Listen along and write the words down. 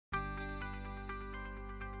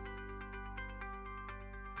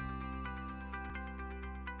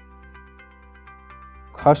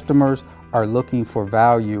Customers are looking for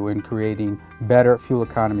value in creating better fuel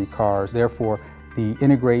economy cars. Therefore, the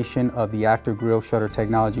integration of the active grille shutter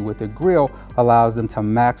technology with the grille allows them to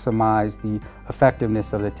maximize the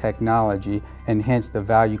effectiveness of the technology and hence the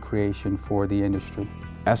value creation for the industry.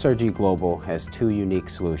 SRG Global has two unique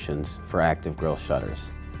solutions for active grille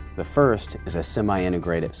shutters. The first is a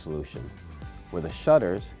semi-integrated solution, where the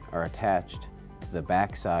shutters are attached to the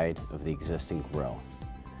backside of the existing grille.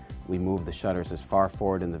 We move the shutters as far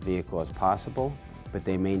forward in the vehicle as possible, but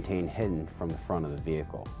they maintain hidden from the front of the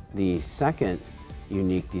vehicle. The second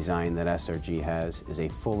unique design that SRG has is a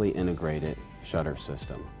fully integrated shutter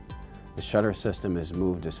system. The shutter system is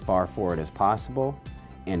moved as far forward as possible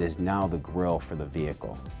and is now the grille for the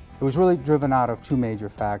vehicle. It was really driven out of two major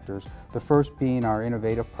factors. The first being our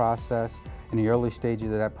innovative process. In the early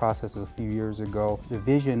stages of that process a few years ago, the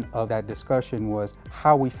vision of that discussion was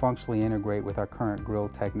how we functionally integrate with our current grille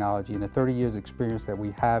technology. In the 30 years experience that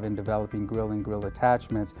we have in developing grille and grille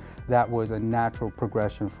attachments, that was a natural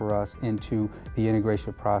progression for us into the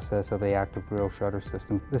integration process of the active grille shutter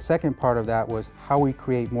system. The second part of that was how we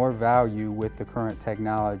create more value with the current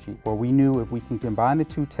technology, where we knew if we can combine the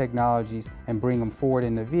two technologies and bring them forward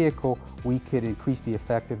in the vehicle, we could increase the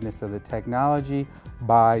effectiveness of the technology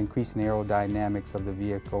by increasing the aerodynamics of the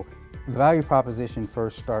vehicle. The value proposition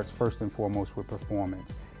starts first and foremost with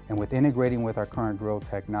performance. And with integrating with our current grille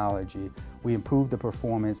technology, we improved the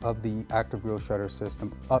performance of the active grille shutter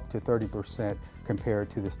system up to 30% compared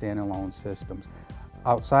to the standalone systems.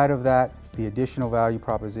 Outside of that, the additional value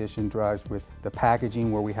proposition drives with the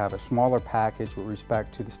packaging, where we have a smaller package with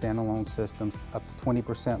respect to the standalone systems, up to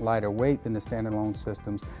 20% lighter weight than the standalone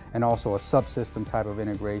systems, and also a subsystem type of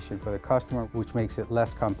integration for the customer, which makes it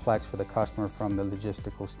less complex for the customer from the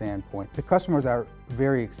logistical standpoint. The customers are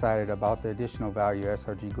very excited about the additional value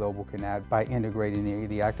SRG Global can add by integrating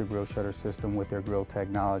the active grille shutter system with their grille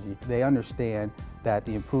technology. They understand that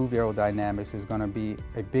the improved aerodynamics is going to be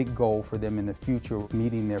a big goal for them in the future,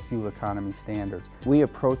 meeting their fuel economy standards. We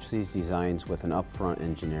approach these designs with an upfront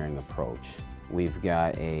engineering approach. We've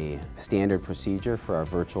got a standard procedure for our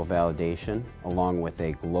virtual validation, along with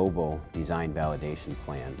a global design validation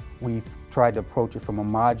plan. We've tried to approach it from a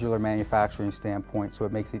modular manufacturing standpoint, so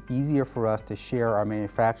it makes it easier for us to share our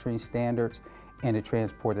manufacturing standards and to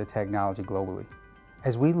transport the technology globally.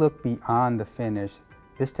 As we look beyond the finish,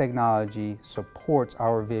 this technology supports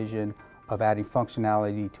our vision of adding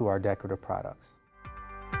functionality to our decorative products.